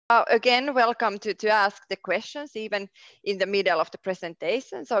Again, welcome to ask the questions even in the middle of the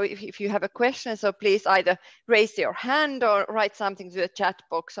presentation. So if you have a question, so please either raise your hand or write something to the chat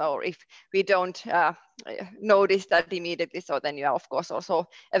box, or if we don't notice that immediately, so then you are of course also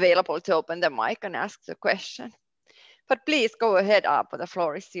available to open the mic and ask the question. But please go ahead, Aapo, the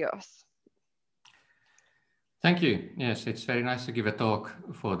floor is yours. Thank you. Yes, it's very nice to give a talk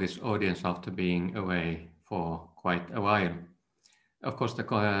for this audience after being away for quite a while. Of course,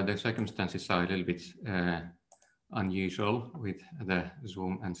 the circumstances are a little bit unusual with the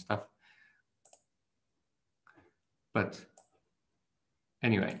Zoom and stuff. But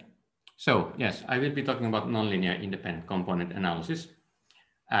anyway, so yes, I will be talking about nonlinear independent component analysis.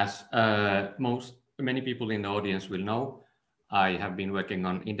 As many people in the audience will know, I have been working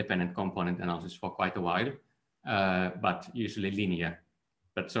on independent component analysis for quite a while, but usually linear.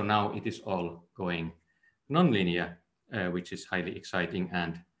 But so now it is all going nonlinear, which is highly exciting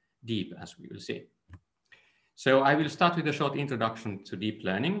and deep, as we will see. So I will start with a short introduction to deep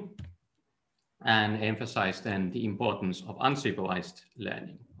learning and emphasize then the importance of unsupervised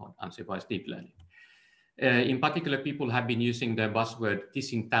learning or unsupervised deep learning. In particular, people have been using the buzzword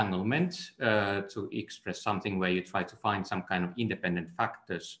disentanglement to express something where you try to find some kind of independent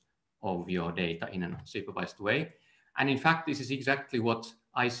factors of your data in an unsupervised way. And in fact, this is exactly what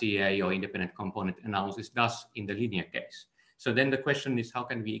ICA or independent component analysis does in the linear case. So then the question is, how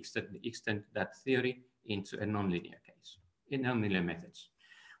can we extend that theory into a nonlinear case, in nonlinear methods?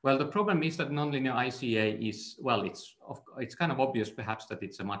 Well, the problem is that nonlinear ICA is, well, it's kind of obvious perhaps that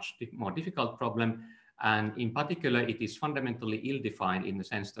it's a much more difficult problem. And in particular, it is fundamentally ill-defined in the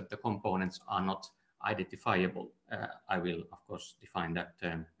sense that the components are not identifiable. I will, of course, define that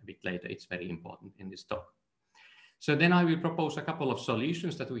term a bit later. It's very important in this talk. So then I will propose a couple of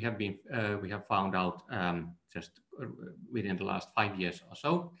solutions that we have found out just within the last 5 years or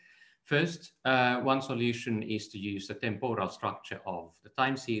so. First, one solution is to use the temporal structure of the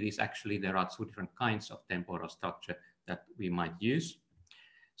time series. Actually, there are 2 different kinds of temporal structure that we might use.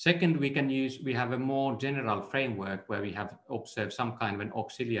 Second, we have a more general framework where we have observed some kind of an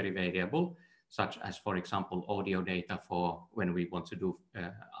auxiliary variable, such as, for example, audio data for when we want to do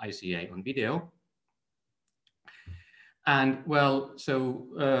ICA on video. And well, so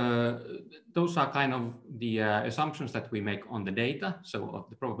those are kind of the assumptions that we make on the data, so of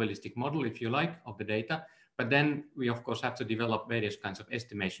the probabilistic model, if you like, of the data. But then we, of course, have to develop various kinds of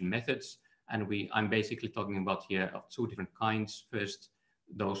estimation methods. And I'm basically talking about here of 2 different kinds. First,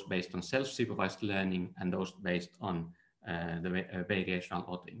 those based on self-supervised learning and those based on the variational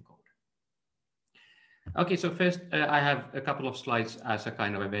autoencoder. Okay, so first I have a couple of slides as a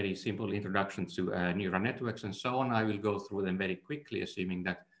kind of a very simple introduction to neural networks and so on. I will go through them very quickly, assuming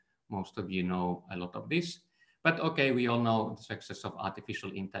that most of you know a lot of this. But okay, we all know the success of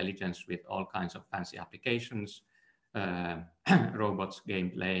artificial intelligence with all kinds of fancy applications, robots,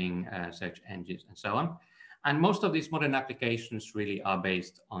 game playing, search engines, and so on. And most of these modern applications really are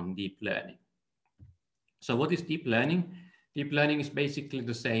based on deep learning. So what is deep learning? Deep learning is basically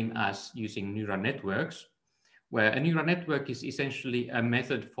the same as using neural networks, where a neural network is essentially a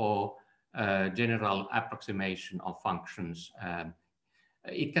method for general approximation of functions.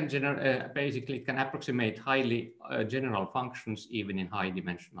 It can basically it can approximate highly general functions even in high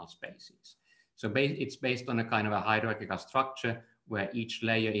dimensional spaces. So it's based on a kind of a hierarchical structure where each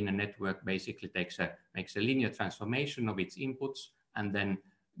layer in a network basically makes a linear transformation of its inputs, and then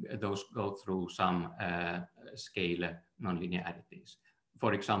those go through some scalar nonlinearities.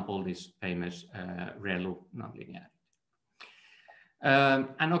 For example, this famous ReLU nonlinearity.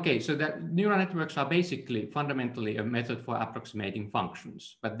 And okay, so that neural networks are basically fundamentally a method for approximating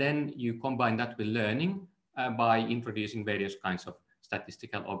functions, but then you combine that with learning by introducing various kinds of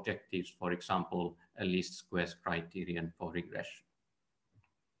statistical objectives, for example, a least squares criterion for regression.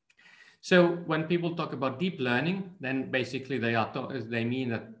 So when people talk about deep learning, then basically they mean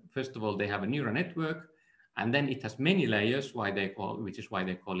that, first of all, they have a neural network, and then it has many layers, which is why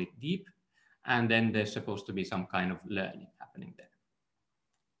they call it deep. And then there's supposed to be some kind of learning happening there.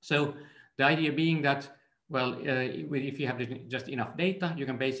 So the idea being that, well, if you have just enough data, you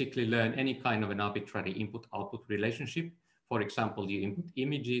can basically learn any kind of an arbitrary input-output relationship. For example, you input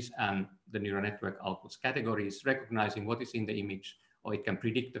images and the neural network outputs categories, recognizing what is in the image, or it can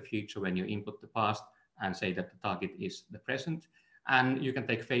predict the future when you input the past and say that the target is the present. And you can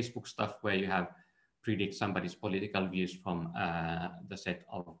take Facebook stuff where you have predict somebody's political views from the set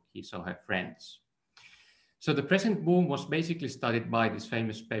of his or her friends. So the present boom was basically started by this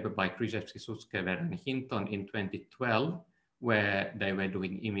famous paper by Krzyzewski, Sutskever, and Hinton in 2012, where they were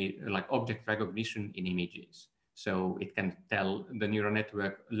doing object recognition in images. So it can tell, the neural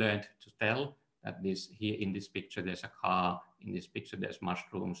network learned to tell that this here in this picture there's a car, in this picture there's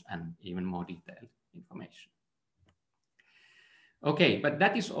mushrooms, and even more detailed information. Okay, but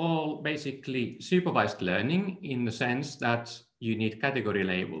that is all basically supervised learning in the sense that you need category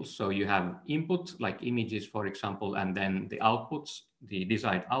labels. So you have input like images, for example, and then the outputs, the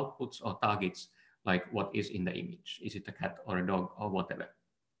desired outputs or targets, like what is in the image. Is it a cat or a dog or whatever?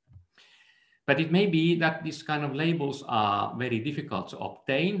 But it may be that these kind of labels are very difficult to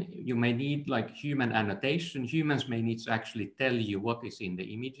obtain. You may need like human annotation. Humans may need to actually tell you what is in the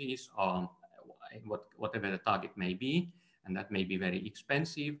images or whatever the target may be. And that may be very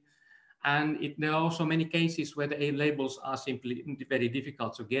expensive. And there are also many cases where the labels are simply very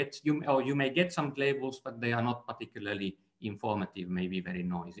difficult to get. You may get some labels, but they are not particularly informative, maybe very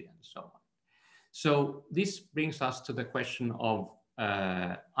noisy and so on. So this brings us to the question of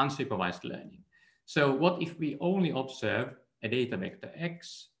unsupervised learning. So what if we only observe a data vector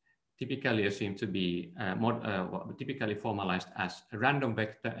X, typically assumed to be typically formalized as a random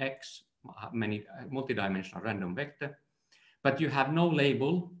vector X, multidimensional random vector, but you have no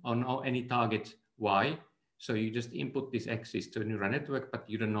label or no any target Y. So you just input these X's to a neural network, but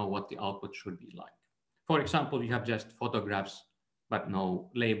you don't know what the output should be like. For example, you have just photographs, but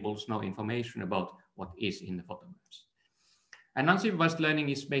no labels, no information about what is in the photographs. And unsupervised learning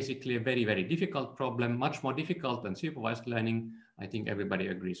is basically a very, very difficult problem, much more difficult than supervised learning. I think everybody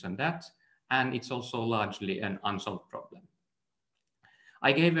agrees on that. And it's also largely an unsolved problem.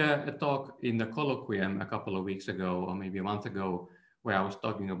 I gave a talk in the colloquium a couple of weeks ago, or maybe a month ago, where I was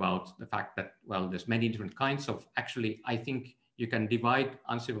talking about the fact that, well, there's many different kinds of, actually, I think you can divide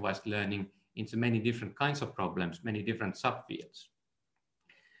unsupervised learning into many different kinds of problems, many different subfields.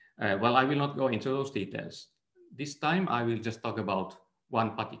 Well, I will not go into those details. This time, I will just talk about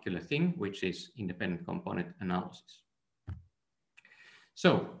one particular thing, which is independent component analysis.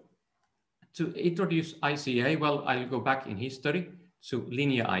 So to introduce ICA, well, I'll go back in history to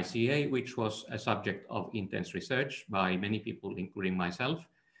linear ICA, which was a subject of intense research by many people, including myself,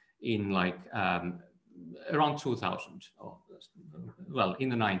 in like around 2000, or well, in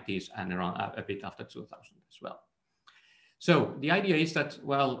the 90s and around a bit after 2000 as well. So the idea is that,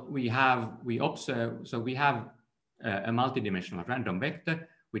 well, we have a multidimensional random vector,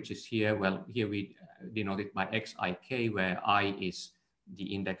 which is here. Well, here we denote it by xik, where I is the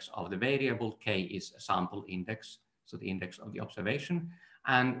index of the variable, k is a sample index, so the index of the observation.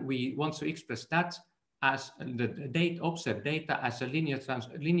 And we want to express that as the observed data as a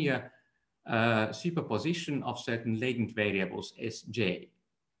linear superposition of certain latent variables, Sj.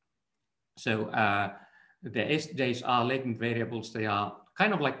 So the Sj's are latent variables. They are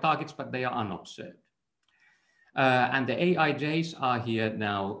kind of like targets, but they are unobserved. And the Aij's are here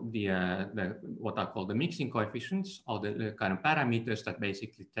now what are called the mixing coefficients, or the kind of parameters that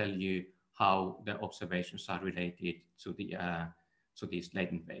basically tell you how the observations are related to these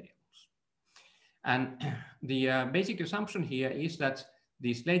latent variables. And the basic assumption here is that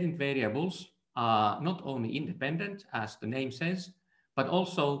these latent variables are not only independent, as the name says, but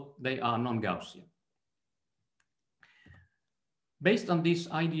also they are non-Gaussian. Based on this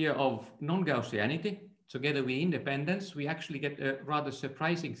idea of non-Gaussianity, together with independence, we actually get a rather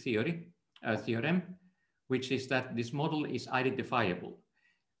surprising theorem, which is that this model is identifiable.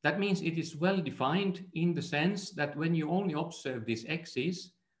 That means it is well defined in the sense that when you only observe these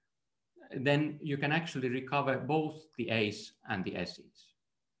x's, then you can actually recover both the a's and the s's.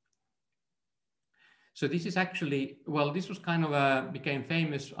 So this is actually, well, this was kind of became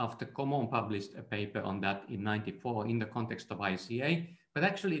famous after Common published a paper on that in '94 in the context of ICA, but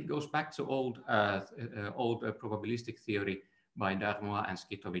actually it goes back to old probabilistic theory by Darmois and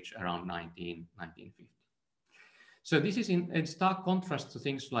Skitovich around 1950. So this is in stark contrast to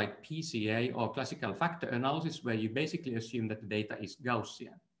things like PCA or classical factor analysis, where you basically assume that the data is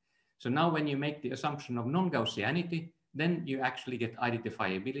Gaussian. So now when you make the assumption of non-Gaussianity, then you actually get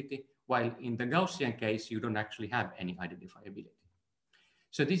identifiability, while in the Gaussian case, you don't actually have any identifiability.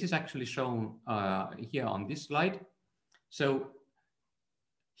 So this is actually shown here on this slide. So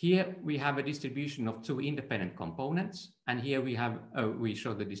here we have a distribution of two independent components, and here we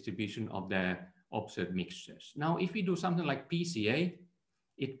show the distribution of the observed mixtures. Now, if we do something like PCA,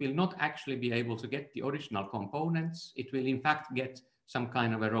 it will not actually be able to get the original components. It will in fact get some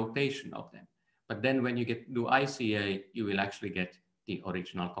kind of a rotation of them. But then when you do ICA, you will actually get the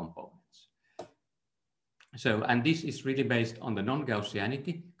original components. So, and this is really based on the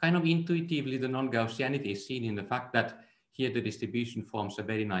non-Gaussianity. Kind of intuitively, the non-Gaussianity is seen in the fact that here the distribution forms a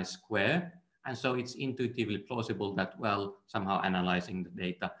very nice square. And so it's intuitively plausible that, well, somehow analyzing the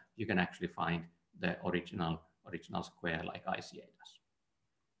data, you can actually find the original original square like ICA does.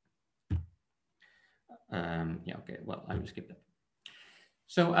 Yeah, okay, well, I will skip that.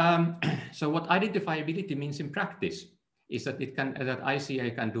 So, so what identifiability means in practice is that that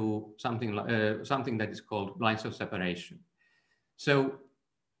ICA can do something that is called lines of separation. So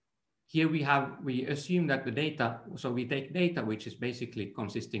here we assume that the data, so we take data which is basically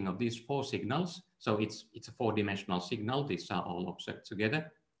consisting of these 4 signals. So it's a 4-dimensional signal. These are all observed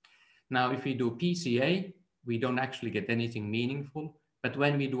together. Now, if we do PCA, we don't actually get anything meaningful. But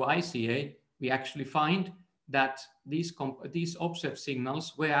when we do ICA, we actually find that these observed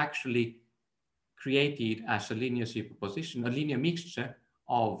signals were actually created as a linear superposition, a linear mixture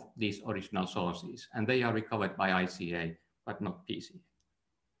of these original sources, and they are recovered by ICA, but not PCA.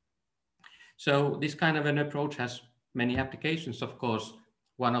 So this kind of an approach has many applications. Of course,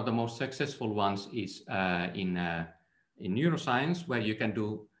 one of the most successful ones is in neuroscience, where you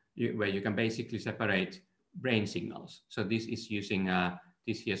can basically separate brain signals. So this is using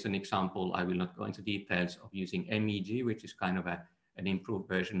this here's an example. I will not go into details of using MEG, which is kind of an improved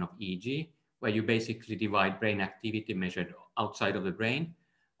version of EEG, where you basically divide brain activity measured outside of the brain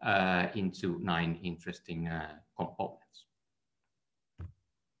into 9 interesting components.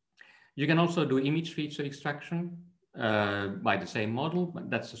 You can also do image feature extraction by the same model, but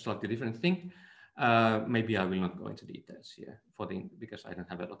that's a slightly different thing. Maybe I will not go into details here because I don't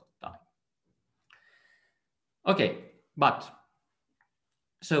have a lot of time. Okay, but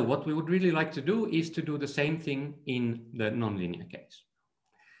so what we would really like to do is to do the same thing in the nonlinear case.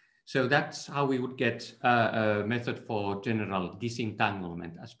 So that's how we would get a method for general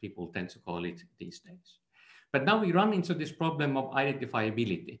disentanglement, as people tend to call it these days. But now we run into this problem of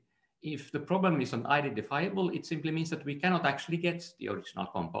identifiability. If the problem is unidentifiable, it simply means that we cannot actually get the original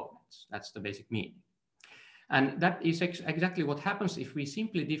components. That's the basic meaning. And that is exactly what happens if we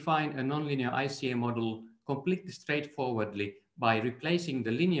simply define a nonlinear ICA model completely straightforwardly by replacing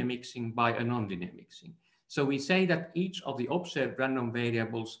the linear mixing by a nonlinear mixing. So we say that each of the observed random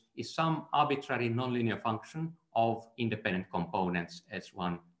variables is some arbitrary nonlinear function of independent components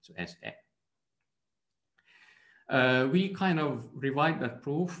S1 to Sn. We kind of revived that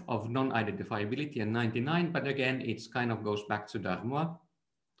proof of non-identifiability in 1999, but again, it kind of goes back to Darmois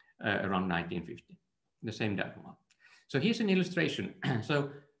around 1950, the same Darmois. So here's an illustration. So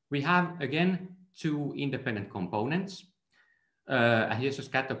we have, again, 2 independent components. Here's a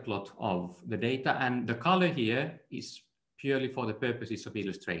scatter plot of the data, and the color here is purely for the purposes of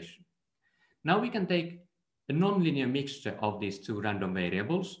illustration. Now we can take a nonlinear mixture of these 2 random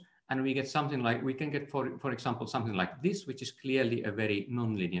variables, and we get something like, we can get, for example, something like this, which is clearly a very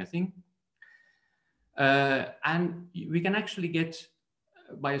nonlinear thing. And we can actually get,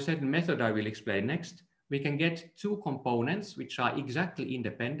 by a certain method I will explain next, we can get 2 components which are exactly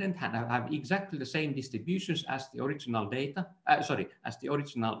independent and have exactly the same distributions as the original data, as the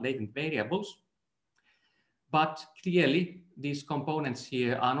original latent variables. But clearly, these components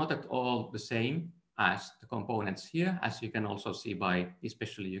here are not at all the same as the components here, as you can also see by,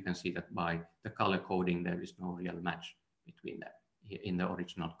 especially you can see that by the color coding, there is no real match between them here in the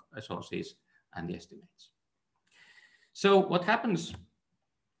original sources and the estimates. So what happens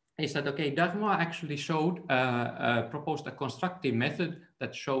is that, okay, Darmois actually showed, proposed a constructive method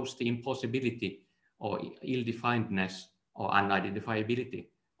that shows the impossibility or ill-definedness or unidentifiability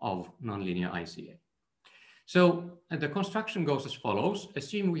of nonlinear ICA. So the construction goes as follows.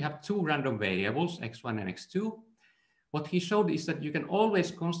 Assume we have 2 random variables, x1 and x2. What he showed is that you can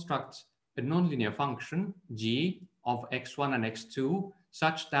always construct a nonlinear function, g, of x1 and x2,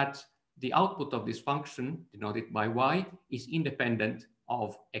 such that the output of this function, denoted by y, is independent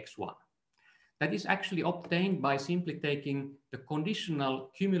of x1. That is actually obtained by simply taking the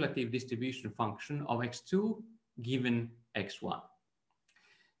conditional cumulative distribution function of x2 given x1.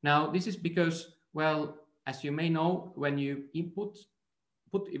 Now, this is because, well, as you may know, when you put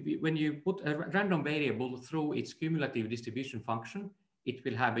a random variable through its cumulative distribution function, it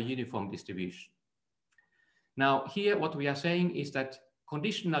will have a uniform distribution. Now, here what we are saying is that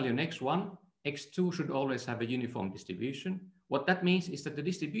conditionally on x1, x2 should always have a uniform distribution. What that means is that the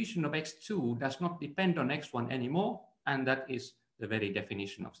distribution of x2 does not depend on x1 anymore, and that is the very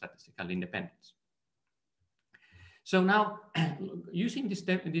definition of statistical independence. So now, using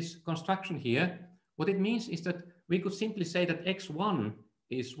this construction here, what it means is that we could simply say that x1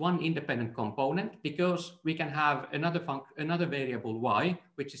 is one independent component because we can have another variable y,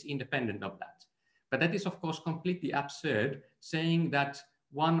 which is independent of that. But that is, of course, completely absurd, saying that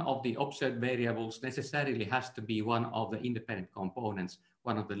one of the observed variables necessarily has to be one of the independent components,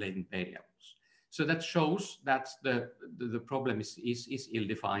 one of the latent variables. So that shows that the problem is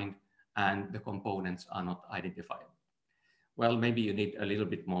ill-defined and the components are not identifiable. Well, maybe you need a little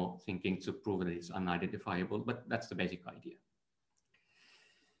bit more thinking to prove that it's unidentifiable, but that's the basic idea.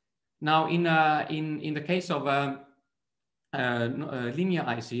 Now, in the case of linear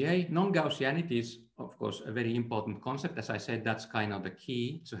ICA, non-Gaussianity is, of course, a very important concept. As I said, that's kind of the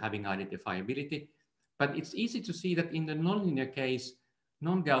key to having identifiability. But it's easy to see that in the nonlinear case,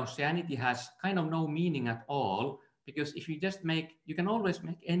 non-Gaussianity has kind of no meaning at all, because if you just make, you can always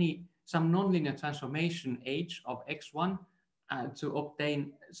make some nonlinear transformation h of x1 to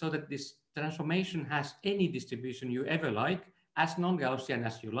obtain, so that this transformation has any distribution you ever like, as non-Gaussian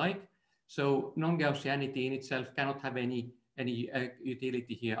as you like. So non-Gaussianity in itself cannot have any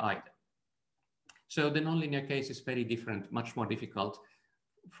utility here either. So the nonlinear case is very different, much more difficult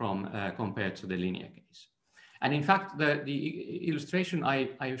from compared to the linear case. And in fact, the illustration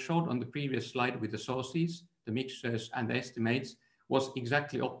I showed on the previous slide with the sources, the mixtures and the estimates was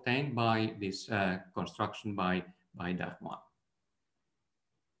exactly obtained by this construction by Darmois.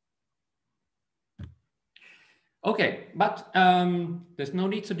 Okay, but there's no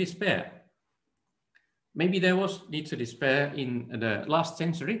need to despair. Maybe there was need to despair in the last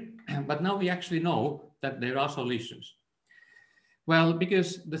century, but now we actually know that there are solutions. Well,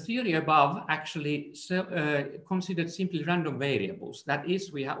 because the theory above actually considered simply random variables. That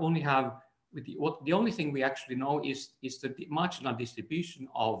is, we only have, the only thing we actually know is the marginal distribution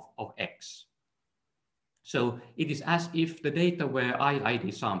of x. So it is as if the data were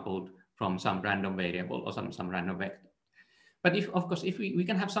IID sampled from some random variable or some random vector. But if, of course, if we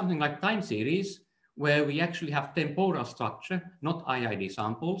can have something like time series, where we actually have temporal structure, not IID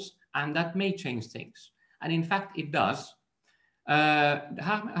samples, and that may change things. And in fact, it does.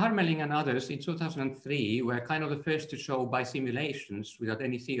 Harmeling and others in 2003 were kind of the first to show by simulations without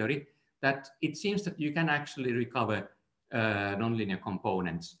any theory that it seems that you can actually recover nonlinear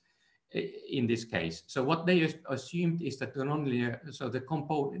components in this case. So what they assumed is that the nonlinear, so the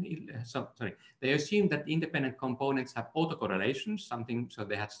component, they assumed that independent components have autocorrelations, something, so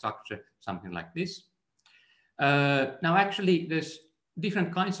they had structure, something like this. Now actually there's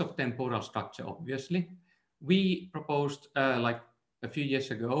different kinds of temporal structure, obviously. We proposed like a few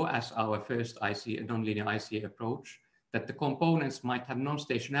years ago as our first nonlinear ICA approach that the components might have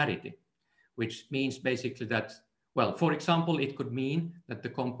non-stationarity, which means basically that, well, for example, it could mean that the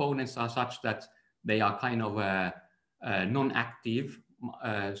components are such that they are kind of non-active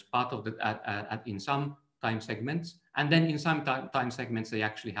as part of the, in some time segments, and then in some time segments they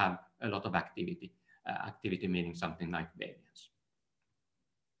actually have a lot of activity, activity meaning something like variance.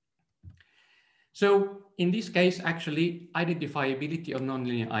 So in this case, actually, identifiability of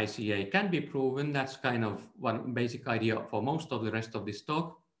nonlinear ICA can be proven. That's kind of one basic idea for most of the rest of this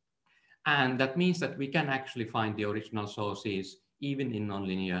talk. And that means that we can actually find the original sources even in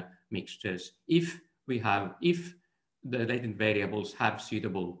nonlinear mixtures if the latent variables have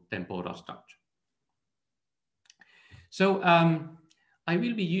suitable temporal structure. So I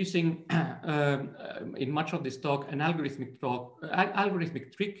will be using in much of this talk an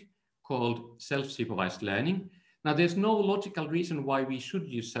algorithmic trick called self-supervised learning. Now, there's no logical reason why we should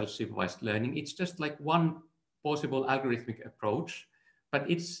use self-supervised learning. It's just like one possible algorithmic approach, but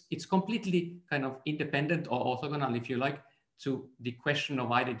it's completely kind of independent or orthogonal, if you like, to the question of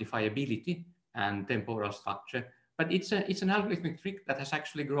identifiability and temporal structure. But it's an algorithmic trick that has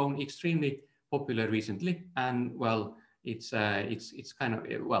actually grown extremely popular recently, and well, it's kind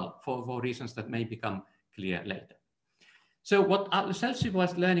of, well, for reasons that may become clear later. So what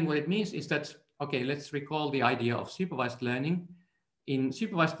self-supervised learning, what it means is that, okay, let's recall the idea of supervised learning. In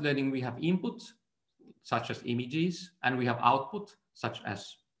supervised learning, we have input, such as images, and we have output, such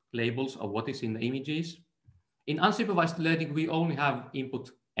as labels of what is in the images. In unsupervised learning, we only have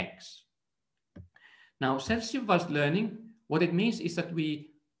input X. Now, self-supervised learning, what it means is that we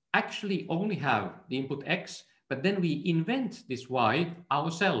actually only have the input X, but then we invent this Y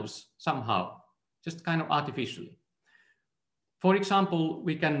ourselves somehow, just kind of artificially. For example,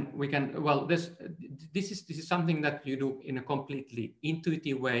 well, this is something that you do in a completely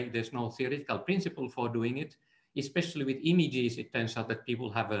intuitive way. There's no theoretical principle for doing it, especially with images. It turns out that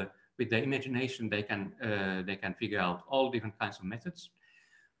people have with their imagination, they can figure out all different kinds of methods.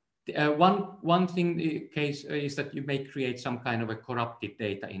 One thing the case is that you may create some kind of a corrupted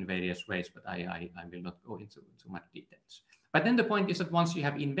data in various ways, but I will not go into too much details. But then the point is that once you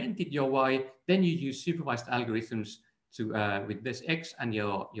have invented your Y, then you use supervised algorithms to with this X and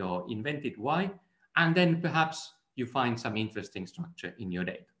your invented Y, and then perhaps you find some interesting structure in your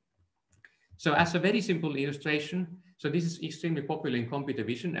data. So as a very simple illustration, so this is extremely popular in computer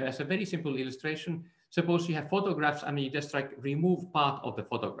vision. As a very simple illustration, Suppose you have photographs and you just like remove part of the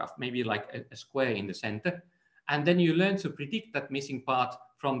photograph, maybe like a square in the center, and then you learn to predict that missing part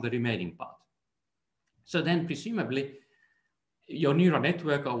from the remaining part. So then presumably your neural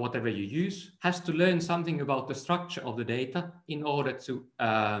network or whatever you use has to learn something about the structure of the data in order to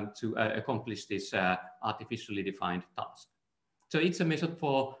accomplish this artificially defined task. So it's a method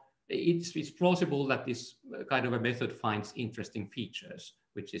for, it's plausible that this kind of a method finds interesting features,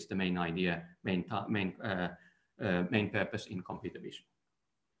 which is the main idea, main purpose in computer vision.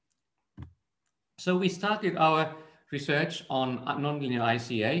 So we started our research on nonlinear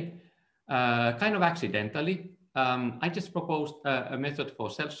ICA kind of accidentally. I just proposed a method for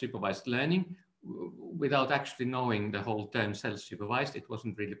self-supervised learning without actually knowing the whole term self-supervised. It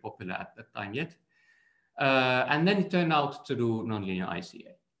wasn't really popular at that time yet. And then it turned out to do nonlinear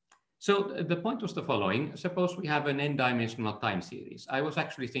ICA. So the point was the following. Suppose we have an n-dimensional time series. I was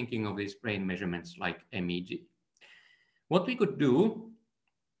actually thinking of these brain measurements like MEG. What we could do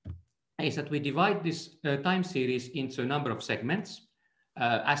is that we divide this time series into a number of segments.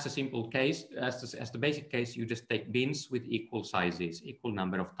 As a simple case, as the basic case, you just take bins with equal sizes, equal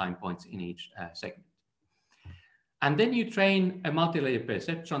number of time points in each segment. And then you train a multi-layer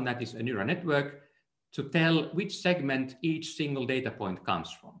perceptron, that is a neural network, to tell which segment each single data point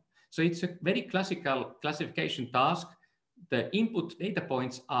comes from. So it's a very classical classification task. The input data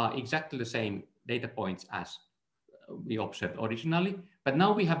points are exactly the same data points as we observed originally, but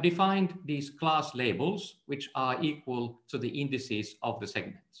now we have defined these class labels, which are equal to the indices of the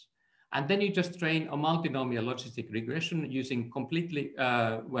segments. And then you just train a multinomial logistic regression using completely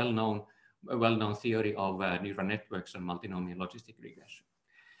well-known theory of neural networks and multinomial logistic regression.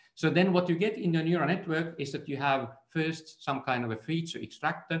 So then what you get in your neural network is that you have first some kind of a feature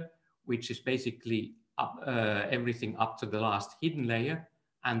extractor, which is basically everything up to the last hidden layer.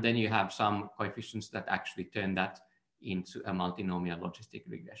 And then you have some coefficients that actually turn that into a multinomial logistic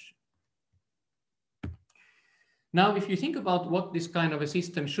regression. Now, if you think about what this kind of a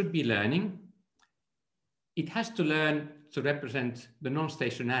system should be learning, it has to learn to represent the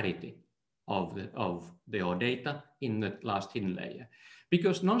non-stationarity of your data in the last hidden layer.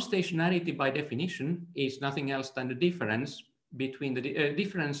 Because non-stationarity by definition is nothing else than the difference between the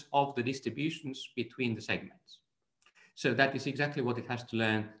difference of the distributions between the segments. So that is exactly what it has to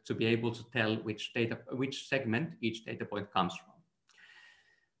learn to be able to tell which segment each data point comes from.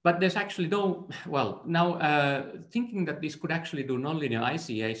 But there's actually no, well, now thinking that this could actually do nonlinear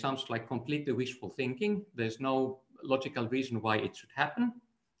ICA sounds like completely wishful thinking. There's no logical reason why it should happen.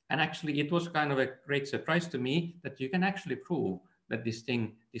 And actually it was kind of a great surprise to me that you can actually prove that this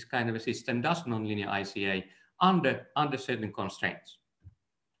kind of a system does nonlinear ICA under certain constraints.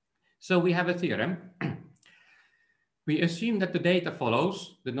 So we have a theorem. We assume that the data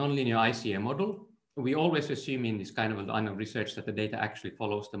follows the nonlinear ICA model. We always assume in this kind of line of research that the data actually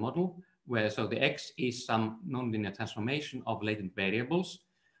follows the model, where so the X is some nonlinear transformation of latent variables,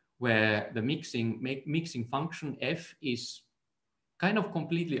 where the mixing function F is kind of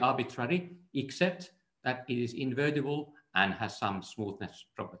completely arbitrary, except that it is invertible and has some smoothness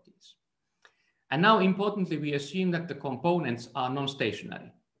properties. And now importantly, we assume that the components are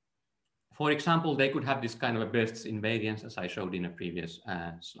non-stationary. For example, they could have this kind of a bursts invariance as I showed in a previous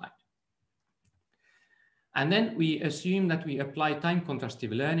slide. And then we assume that we apply time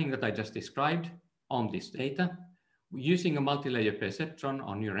contrastive learning that I just described on this data using a multi-layer perceptron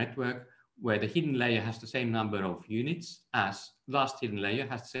or neural network where the hidden layer has the same number of units as last hidden layer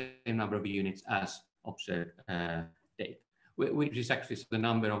has the same number of units as observed data, which is actually the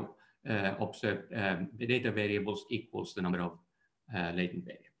number of observed data variables equals the number of latent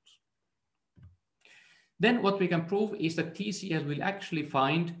variables. Then what we can prove is that TCL will actually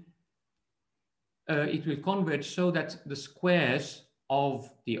find, it will converge so that the squares of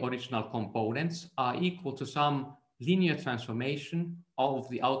the original components are equal to some linear transformation of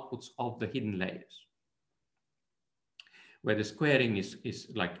the outputs of the hidden layers, where the squaring is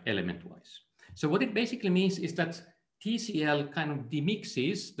like element-wise. So what it basically means is that TCL kind of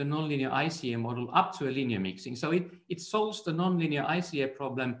demixes the nonlinear ICA model up to a linear mixing. So it solves the nonlinear ICA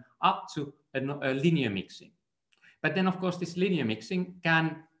problem up to a linear mixing. But then, of course, this linear mixing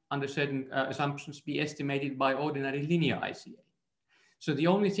can, under certain assumptions, be estimated by ordinary linear ICA. So the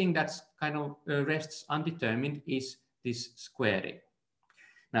only thing that's kind of rests undetermined is this squaring.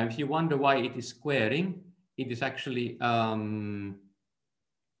 Now, if you wonder why it is squaring, it is actually, oh,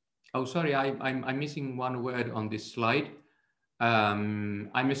 sorry, I'm missing one word on this slide. I'm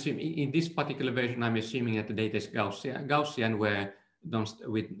assuming in this particular version, I'm assuming that the data is Gaussian where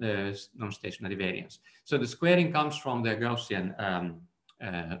with non-stationary variance. So the squaring comes from the Gaussian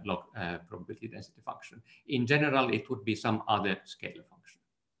probability density function. In general, it would be some other scalar function.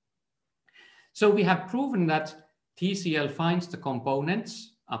 So we have proven that TCL finds the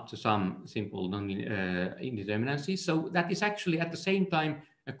components up to some simple indeterminacies. So that is actually at the same time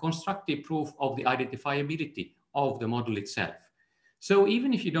a constructive proof of the identifiability of the model itself. So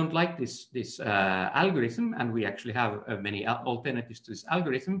even if you don't like this algorithm, and we actually have many alternatives to this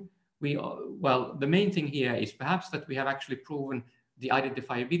algorithm, well, the main thing here is perhaps that we have actually proven the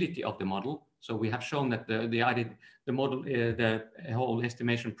identifiability of the model. So we have shown that the model, the whole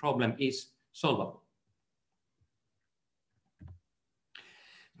estimation problem is solvable.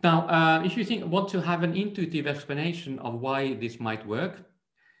 Now, if you want to have an intuitive explanation of why this might work,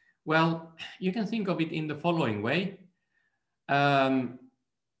 well, you can think of it in the following way.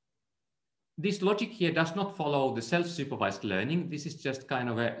 This logic here does not follow the self-supervised learning. This is just kind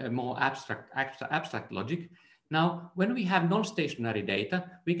of a more abstract logic. Now, when we have non-stationary data,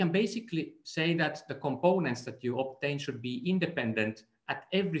 we can basically say that the components that you obtain should be independent at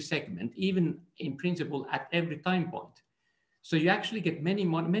every segment, even in principle at every time point. So you actually get many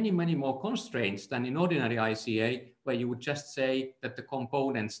more constraints than in ordinary ICA, where you would just say that the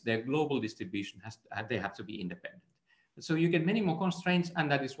components, their global distribution they have to be independent. So you get many more constraints,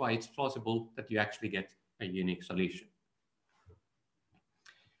 and that is why it's plausible that you actually get a unique solution.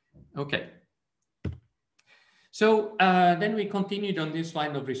 Okay. So then we continued on this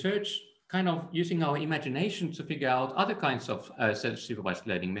line of research, kind of using our imagination to figure out other kinds of self-supervised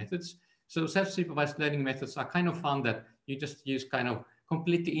learning methods. So self-supervised learning methods are kind of found that you just use kind of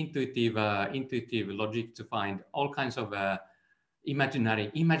completely intuitive logic to find all kinds of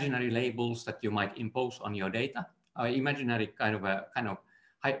imaginary labels that you might impose on your data. Imaginary kind of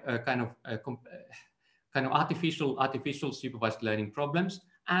artificial supervised learning problems,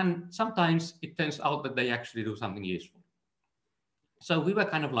 and sometimes it turns out that they actually do something useful. So we were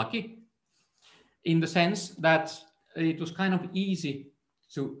kind of lucky in the sense that it was kind of easy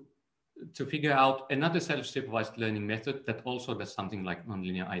to figure out another self-supervised learning method that also does something like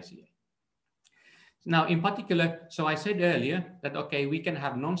nonlinear ICA. Now, in particular, so I said earlier that, okay, we can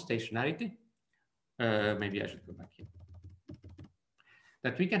have non-stationarity. Maybe I should go back here.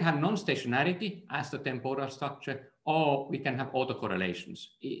 That we can have non-stationarity as the temporal structure, or we can have autocorrelations.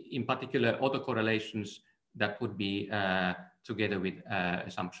 In particular, autocorrelations that would be together with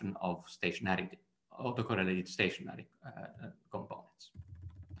assumption of stationarity, autocorrelated stationary components.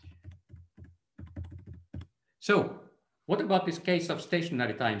 So what about this case of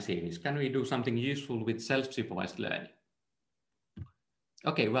stationary time series? Can we do something useful with self-supervised learning?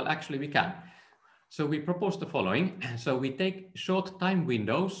 Okay, well, actually we can. So we propose the following. So we take short time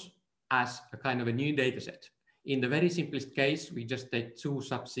windows as a kind of a new data set. In the very simplest case, we just take two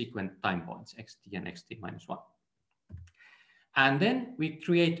subsequent time points, xt and xt minus 1. And then we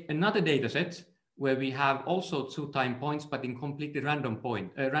create another data set where we have also two time points, but in completely random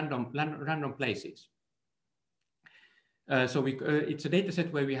places. So it's a data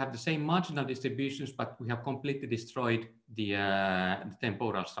set where we have the same marginal distributions, but we have completely destroyed the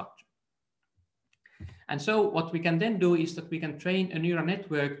temporal structure. And so what we can then do is that we can train a neural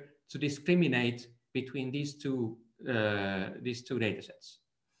network to discriminate between these two data sets.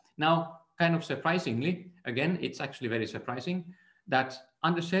 Now, kind of surprisingly, again, it's actually very surprising that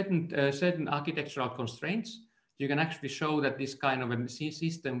under certain architectural constraints, you can actually show that this kind of a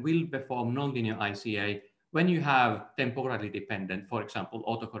system will perform nonlinear ICA when you have temporally dependent, for example,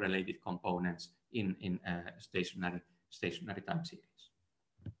 autocorrelated components in stationary time series.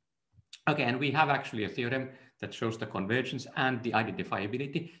 Okay, and we have actually a theorem that shows the convergence and the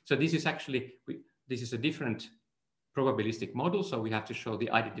identifiability. So this is actually, this is a different probabilistic model. So we have to show the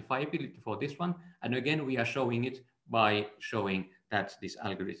identifiability for this one. And again, we are showing it by showing that this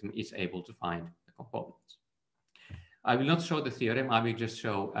algorithm is able to find the components. I will not show the theorem. I will just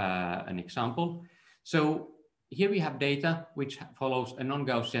show an example. So here we have data which follows a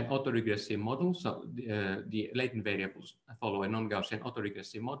non-Gaussian autoregressive model. So the latent variables follow a non-Gaussian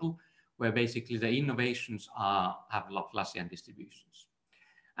autoregressive model where basically the innovations have Laplacian distributions.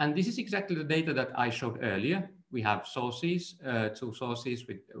 And this is exactly the data that I showed earlier. We have sources, two sources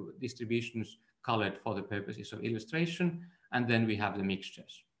with distributions colored for the purposes of illustration, and then we have the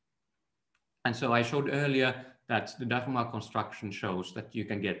mixtures. And so I showed earlier that the Darmar construction shows that you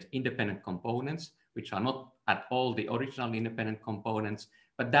can get independent components, which are not at all the original independent components,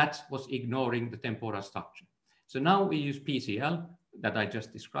 but that was ignoring the temporal structure. So now we use PCL that I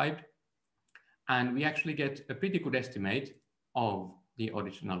just described, and we actually get a pretty good estimate of the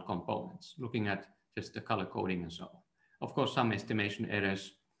original components, looking at just the color coding and so on. Of course, some estimation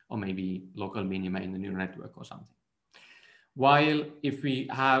errors or maybe local minima in the neural network or something. While if we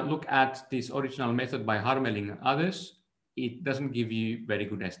look at this original method by Harmeling and others, it doesn't give you very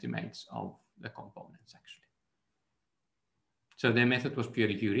good estimates of the components actually. So their method was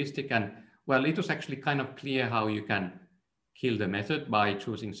purely heuristic, and well, it was actually kind of clear how you can kill the method by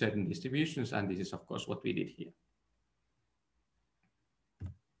choosing certain distributions, and this is of course what we did here.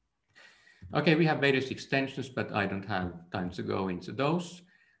 Okay, we have various extensions, but I don't have time to go into those.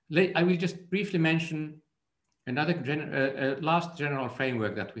 I will just briefly mention another last general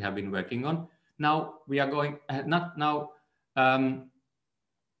framework that we have been working on. Now we are going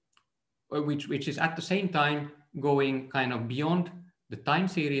which is at the same time going kind of beyond the time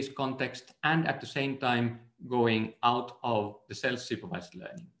series context and at the same time going out of the self-supervised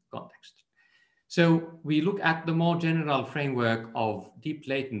learning context. So we look at the more general framework of deep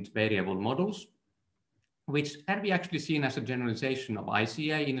latent variable models, which can be actually seen as a generalization of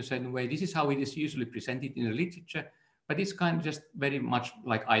ICA in a certain way. This is how it is usually presented in the literature, but it's kind of just very much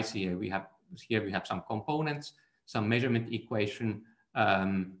like ICA. We have some components, some measurement equation.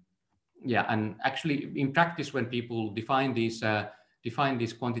 Yeah, and actually in practice, when people define these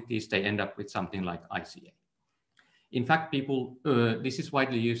quantities, they end up with something like ICA. In fact, this is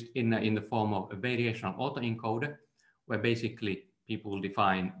widely used in the form of a variational autoencoder, where basically people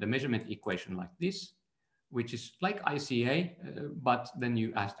define the measurement equation like this, which is like ICA, but then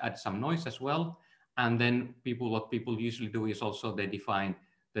you add some noise as well. And then what people usually do is also they define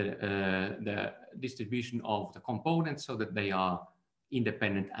the distribution of the components so that they are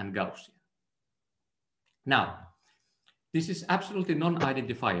independent and Gaussian. Now, this is absolutely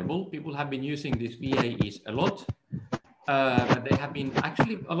non-identifiable. People have been using these VAEs a lot. But they have been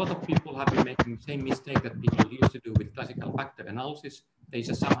a lot of people have been making the same mistake that people used to do with classical factor analysis. They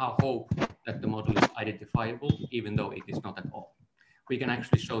just somehow hope that the model is identifiable, even though it is not at all. We can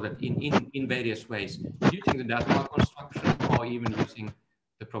actually show that in various ways, using the data construction or even using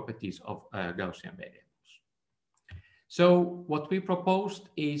the properties of Gaussian variables. So what we proposed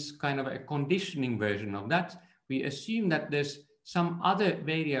is kind of a conditioning version of that. We assume that there's some other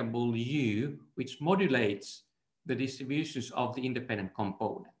variable u which modulates the distributions of the independent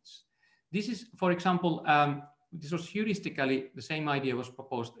components. This is, for example, this was heuristically, the same idea was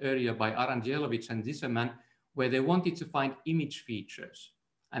proposed earlier by Arangelovich and Zisserman, where they wanted to find image features.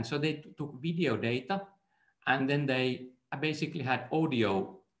 And so they took video data, and then they basically had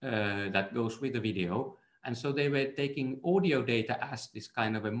audio that goes with the video. And so they were taking audio data as this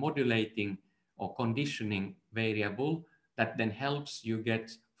kind of a modulating or conditioning variable that then helps you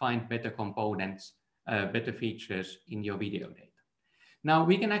find better components, better features in your video data. Now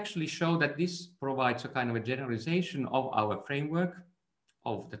we can actually show that this provides a kind of a generalization of our framework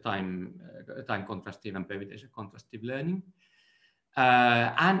of the time contrastive and permutation contrastive learning.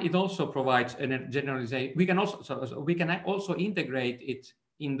 And it also provides a generalization. We can also integrate it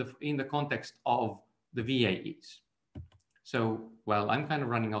in the context of the VAEs. So, well, I'm kind of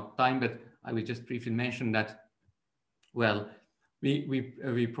running out of time, but I will just briefly mention that, well,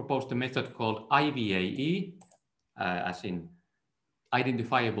 we proposed a method called IVAE, as in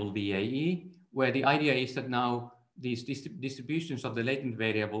identifiable VAE, where the idea is that now these distributions of the latent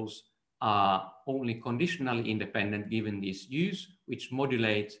variables are only conditionally independent given these U's, which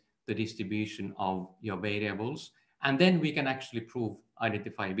modulate the distribution of your variables. And then we can actually prove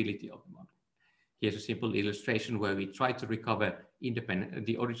identifiability of the model. Here's a simple illustration where we try to recover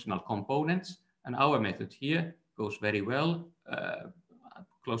the original components. And our method here goes very well,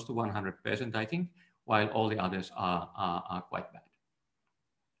 close to 100%, I think, while all the others are quite bad.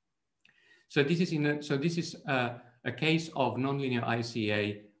 So this is a case of nonlinear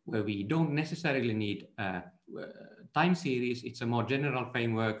ICA where we don't necessarily need time series. It's a more general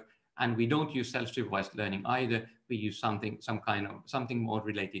framework, and we don't use self-supervised learning either. We use something more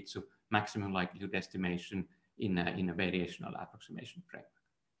related to maximum likelihood estimation in a variational approximation framework.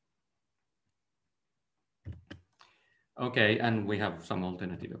 Okay, and we have some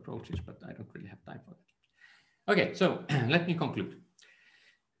alternative approaches, but I don't really have time for that. Okay, so let me conclude.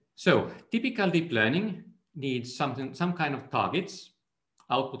 So typical deep learning needs some kind of targets,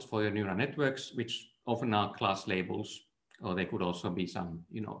 outputs for your neural networks, which often are class labels, or they could also be some,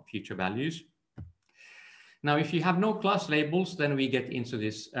 future values. Now, if you have no class labels, then we get into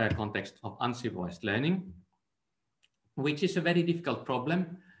this context of unsupervised learning, which is a very difficult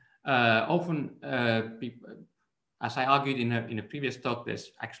problem. Often, as I argued in a previous talk,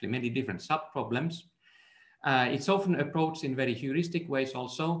 there's actually many different sub-problems. It's often approached in very heuristic ways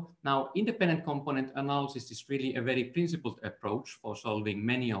also. Now, independent component analysis is really a very principled approach for solving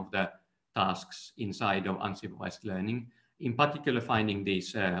many of the tasks inside of unsupervised learning, in particular finding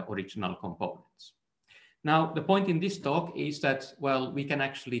these original components. Now, the point in this talk is that, well, we can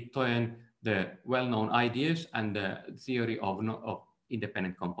actually turn the well-known ideas and the theory of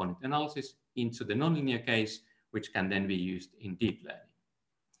independent component analysis into the nonlinear case, which can then be used in deep learning.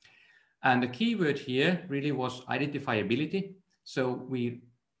 And the key word here really was identifiability. So we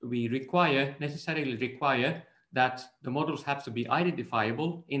necessarily require that the models have to be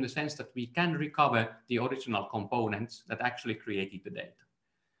identifiable in the sense that we can recover the original components that actually created the data.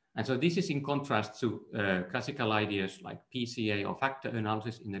 And so this is in contrast to classical ideas like PCA or factor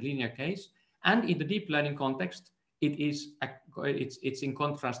analysis in the linear case. And in the deep learning context, it's in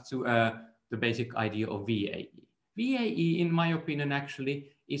contrast to the basic idea of VAE. VAE, in my opinion,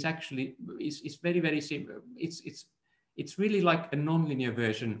 is very, very simple. It's really like a nonlinear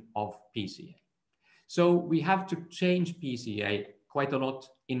version of PCA. So we have to change PCA quite a lot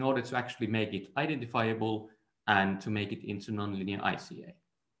in order to actually make it identifiable and to make it into nonlinear ICA.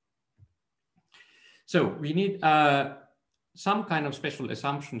 So we need some kind of special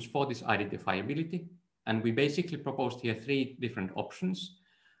assumptions for this identifiability. And we basically proposed here 3 different options.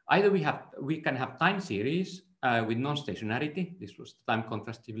 Either we can have time series with non-stationarity. This was time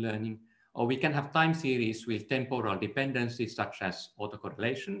contrastive learning. Or we can have time series with temporal dependencies such as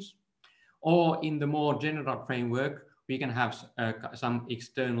autocorrelations. Or in the more general framework, we can have some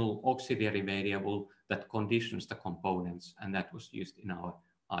external auxiliary variable that conditions the components. And that was used in our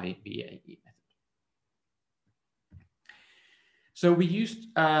IVAE method. So we used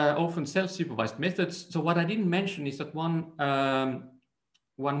often self-supervised methods. So what I didn't mention is that one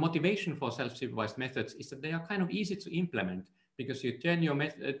motivation for self-supervised methods is that they are kind of easy to implement because you turn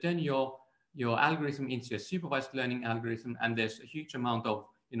your algorithm into a supervised learning algorithm, and there's a huge amount of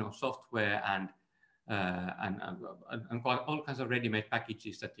software and all kinds of ready-made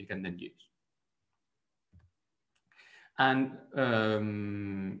packages that you can then use. And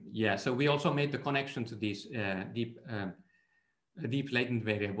yeah, so we also made the connection to these deep latent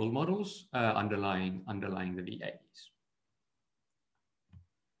variable models underlying the VAEs.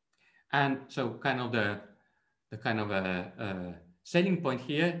 And so kind of the selling point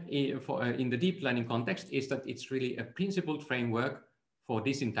here in the deep learning context is that it's really a principled framework for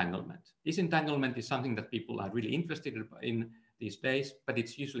disentanglement. Disentanglement is something that people are really interested in these days, but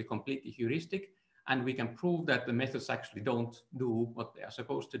it's usually completely heuristic. And we can prove that the methods actually don't do what they are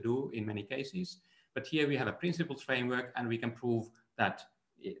supposed to do in many cases. But here we have a principled framework, and we can prove that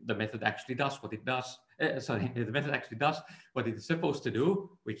the method actually does what it does. The method actually does what it is supposed to do,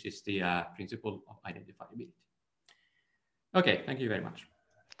 which is the principle of identifiability. Okay, thank you very much.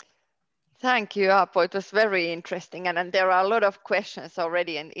 Thank you, Aapo. It was very interesting, and there are a lot of questions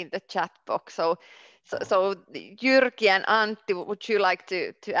already in the chat box. So Jyrki and Antti, would you like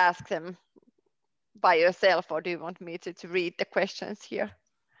to ask them by yourself, or do you want me to read the questions here?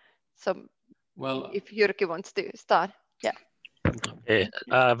 So, well, if Jyrki wants to start, yeah. Okay,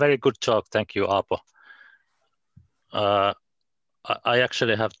 very good talk. Thank you, Aapo. I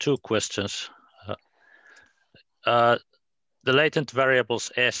actually have 2 questions. The latent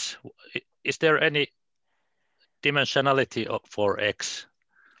variables S, is there any dimensionality for X?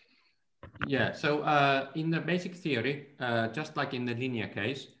 Yeah, so in the basic theory, just like in the linear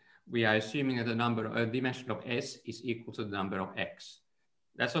case, we are assuming that the dimension of S is equal to the number of X.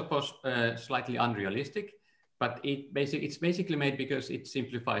 That's of course slightly unrealistic, but it's basically made because it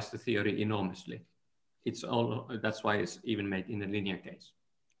simplifies the theory enormously. That's why it's even made in the linear case.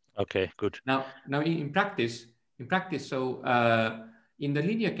 Okay, good. Now in practice, so in the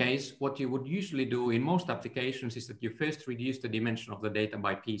linear case, what you would usually do in most applications is that you first reduce the dimension of the data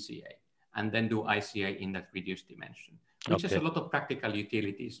by PCA and then do ICA in that reduced dimension, which has a lot of practical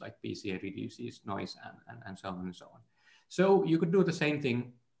utilities, like PCA reduces noise and so on and so on. So you could do the same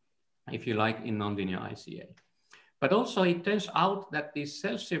thing, if you like, in nonlinear ICA. But also it turns out that these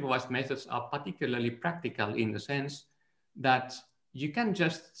self-supervised methods are particularly practical in the sense that you can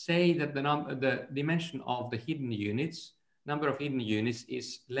just say that the dimension of the number of hidden units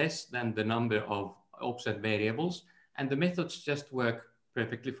is less than the number of observed variables, and the methods just work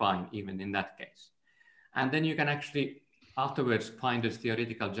perfectly fine even in that case. And then you can actually afterwards find a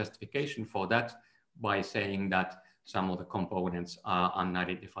theoretical justification for that by saying that some of the components are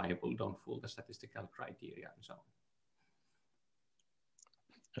unidentifiable, don't fool the statistical criteria, and so on.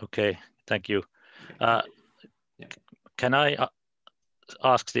 Okay, thank you. Can I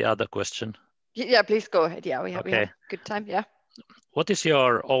ask the other question? Yeah, please go ahead. Yeah, we have good time. Yeah. What is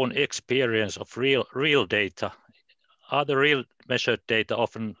your own experience of real data? Are the real measured data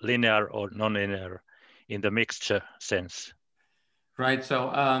often linear or nonlinear in the mixture sense? Right.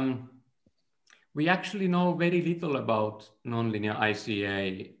 So we actually know very little about nonlinear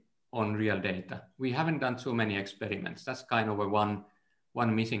ICA on real data. We haven't done too many experiments. That's kind of a one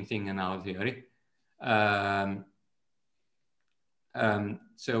missing thing in our theory.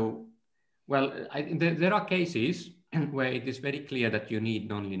 So, well, there are cases where it is very clear that you need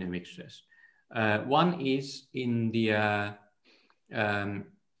nonlinear mixtures. One is in the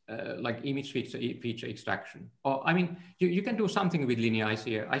like image feature extraction. Or I mean, you can do something with linear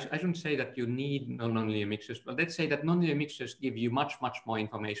ICA. I shouldn't say that you need nonlinear mixtures, but let's say that nonlinear mixtures give you much more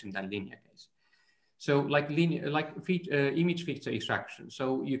information than linear case. So like image feature extraction.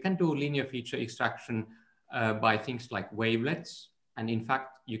 So you can do linear feature extraction by things like wavelets. And in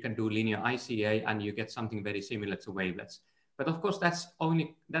fact, you can do linear ICA and you get something very similar to wavelets. But of course, that's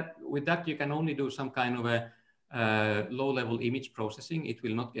only that with that you can only do some kind of a low-level image processing. It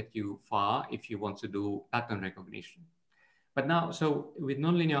will not get you far if you want to do pattern recognition. But now, so with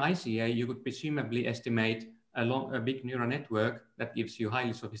nonlinear ICA, you could presumably estimate a big neural network that gives you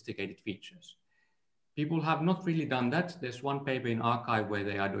highly sophisticated features. People have not really done that. There's one paper in arXiv where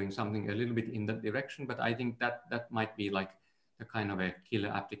they are doing something a little bit in that direction, but I think that might be like a kind of a killer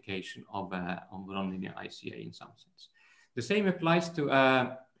application of nonlinear ICA in some sense. The same applies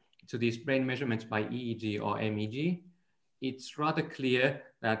to these brain measurements by EEG or MEG. It's rather clear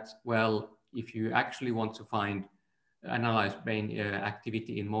that, well, if you actually want to analyze brain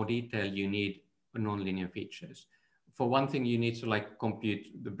activity in more detail, you need nonlinear features. For one thing, you need to like compute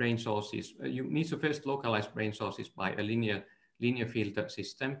the brain sources. You need to first localize brain sources by a linear filter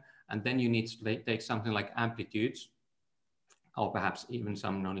system, and then you need to take something like amplitudes, or perhaps even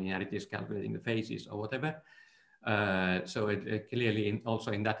some nonlinearities calculating the phases or whatever. So it clearly,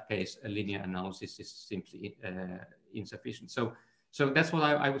 also in that case, a linear analysis is simply insufficient. So that's what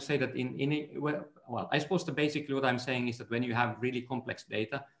I would say that well, I suppose basically what I'm saying is that when you have really complex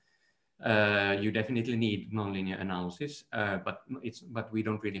data, you definitely need nonlinear analysis, but we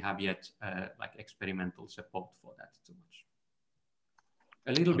don't really have yet like experimental support for that too much.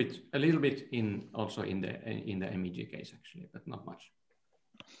 A little bit also in the MEG case actually, but not much.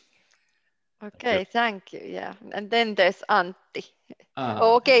 Okay, thank you. Yeah, and then there's Antti.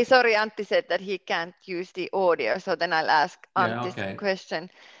 Okay, sorry, Antti said that he can't use the audio, so then I'll ask Antti's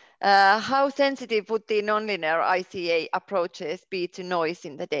question. How sensitive would the nonlinear ICA approaches be to noise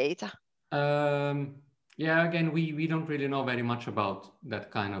in the data? Yeah, again, we don't really know very much about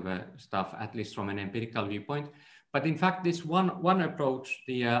that kind of stuff, at least from an empirical viewpoint. But in fact, this one approach,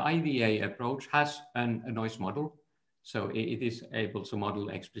 the IVA approach, has a noise model. So it is able to model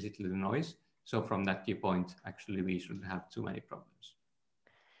explicitly the noise. So from that viewpoint, actually, we shouldn't have too many problems.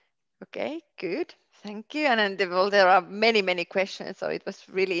 Okay, good. Thank you. And then, well, there are many questions, so it was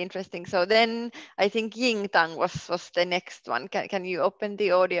really interesting. So then I think Yingtang was the next one. Can you open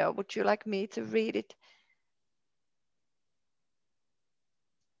the audio? Would you like me to read it?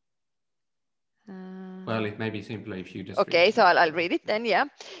 Well, it may be simpler if you just okay, so I'll read it then, yeah.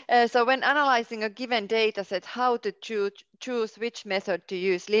 So when analyzing a given data set, how to choose which method to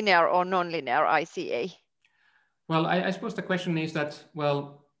use, linear or nonlinear ICA? Well, I suppose the question is that,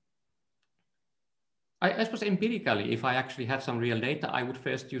 well, I suppose empirically, if I actually had some real data, I would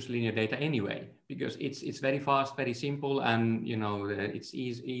first use linear data anyway, because it's very fast, very simple, and it's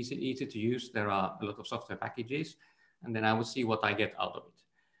easy to use. There are a lot of software packages, and then I would see what I get out of it.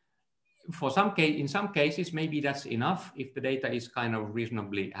 In some cases, maybe that's enough if the data is kind of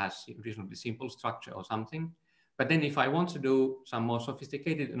has reasonably simple structure or something. But then if I want to do some more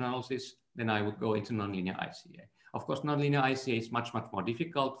sophisticated analysis, then I would go into nonlinear ICA. Of course, nonlinear ICA is much more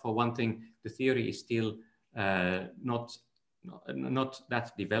difficult. For one thing, the theory is still not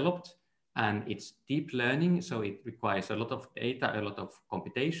that developed, and it's deep learning, so it requires a lot of data, a lot of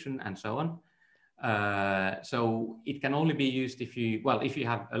computation, and so on. So it can only be used if you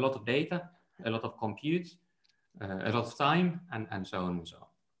have a lot of data, a lot of compute, a lot of time, and so on and so on.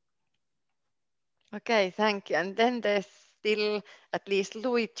 Okay, thank you. And then there's still at least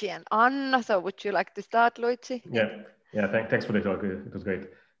Luigi and Anna. So would you like to start, Luigi? Yeah. Thanks for the talk. It was great.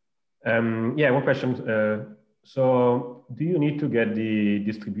 Yeah, one question. So do you need to get the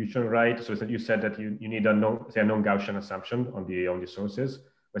distribution right? So you said that you need a non-Gaussian assumption on the sources,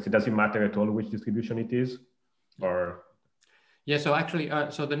 but it doesn't matter at all which distribution it is, or? Yeah, so actually,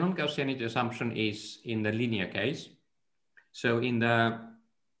 so the non-Gaussianity assumption is in the linear case. So in the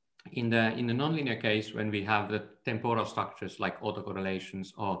nonlinear case, when we have the temporal structures like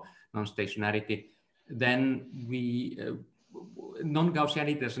autocorrelations or non-stationarity, then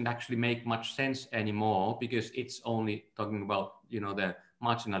non-Gaussianity doesn't actually make much sense anymore, because it's only talking about the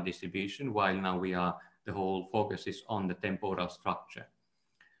marginal distribution, while now the whole focus is on the temporal structure.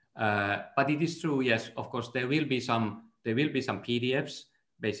 But it is true, yes, of course, there will be some PDFs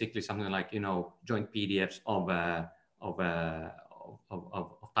basically something like, joint PDFs of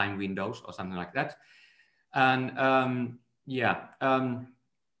time windows or something like that. And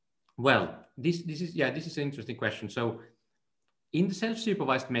well, this is an interesting question. So in the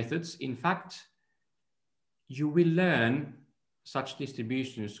self-supervised methods, in fact, you will learn such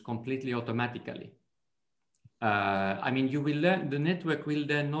distributions completely automatically. You will learn, the network will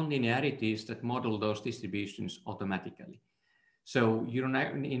learn nonlinearities that model those distributions automatically. So you don't,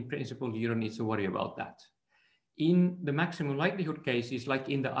 in principle, you don't need to worry about that. In the maximum likelihood cases, like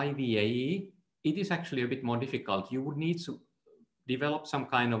in the IVAE, it is actually a bit more difficult. You would need to develop some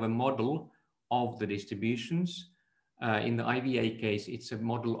kind of a model of the distributions. In the IVA case, it's a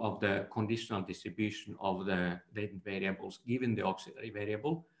model of the conditional distribution of the latent variables given the auxiliary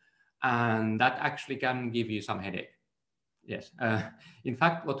variable. And that actually can give you some headache. Yes. In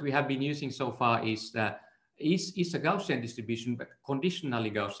fact, what we have been using so far is a Gaussian distribution, but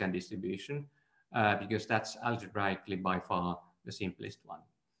conditionally Gaussian distribution, because that's algebraically by far the simplest one.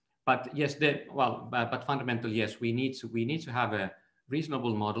 But yes, but fundamentally, yes, we need to have a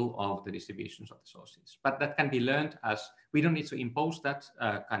reasonable model of the distributions of the sources. But that can be learned as, we don't need to impose that,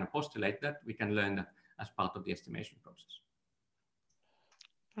 kind of postulate that. We can learn that as part of the estimation process.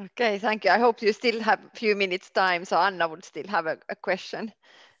 Okay, thank you. I hope you still have a few minutes time, so Anna would still have a question.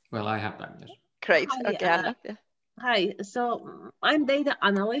 Well, I have time, yes. Great. Hi, okay, Anna. Yeah. Hi, so I'm data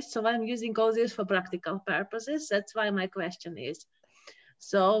analyst, so I'm using all this for practical purposes. That's why my question is,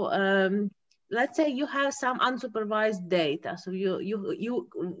 so let's say you have some unsupervised data, so you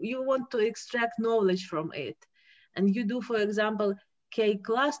want to extract knowledge from it, and you do, for example, K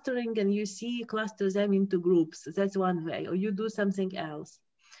clustering, and you cluster them into groups. That's one way, or you do something else.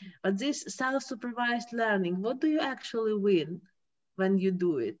 But this self-supervised learning, what do you actually win when you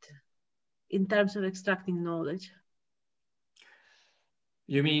do it in terms of extracting knowledge?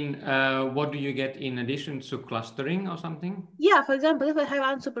 You mean, what do you get in addition to clustering or something? Yeah, for example, if I have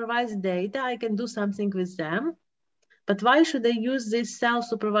unsupervised data, I can do something with them. But why should I use this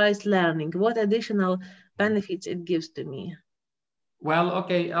self-supervised learning? What additional benefits it gives to me? Well,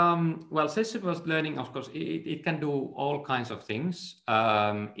 okay. Well, self-supervised learning, of course, it can do all kinds of things.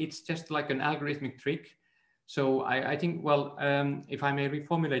 It's just like an algorithmic trick. So I think, well, if I may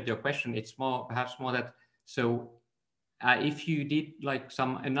reformulate your question, it's perhaps more that, so if you did like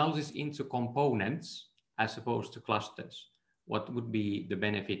some analysis into components as opposed to clusters, what would be the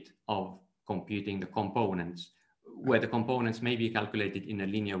benefit of computing the components, where the components may be calculated in a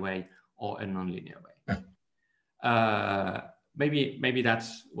linear way or a nonlinear way? Maybe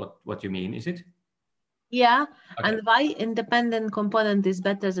that's what you mean, is it? Yeah, okay. And why independent component is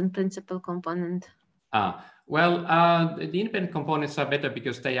better than principal component? Well, the independent components are better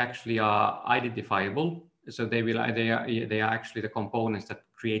because they actually are identifiable. So they are actually the components that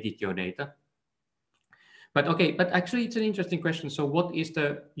created your data. But okay, but actually it's an interesting question. So what is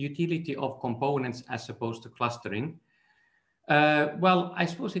the utility of components as opposed to clustering? Well, I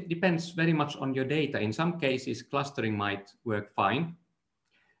suppose it depends very much on your data. In some cases, clustering might work fine.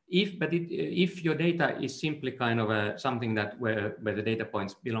 If your data is simply kind of something that where the data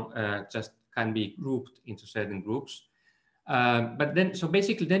points belong, just can be grouped into certain groups. But then, so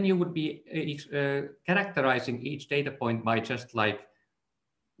basically, then you would be characterizing each data point by just like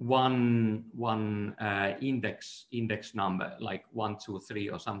one index number, like 1, 2, 3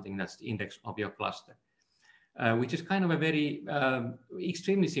 or something. That's the index of your cluster, which is kind of a very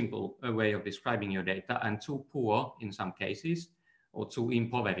extremely simple way of describing your data, and too poor in some cases, or too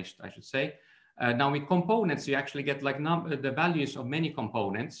impoverished, I should say. Now with components, you actually get like the values of many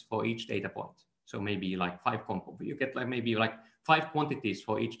components for each data point. So maybe like 5 components, you get like maybe like 5 quantities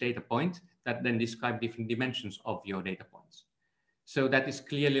for each data point that then describe different dimensions of your data points. So that is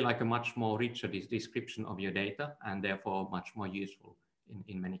clearly like a much more richer description of your data, and therefore much more useful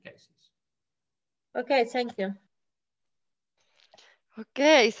in many cases. Okay, thank you.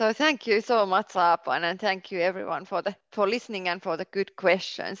 Okay, so thank you so much, Aapo, and thank you everyone for listening and for the good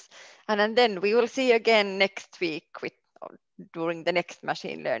questions. And then we will see you again next week during the next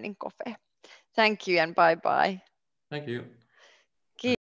machine learning coffee. Thank you and bye-bye. Thank you.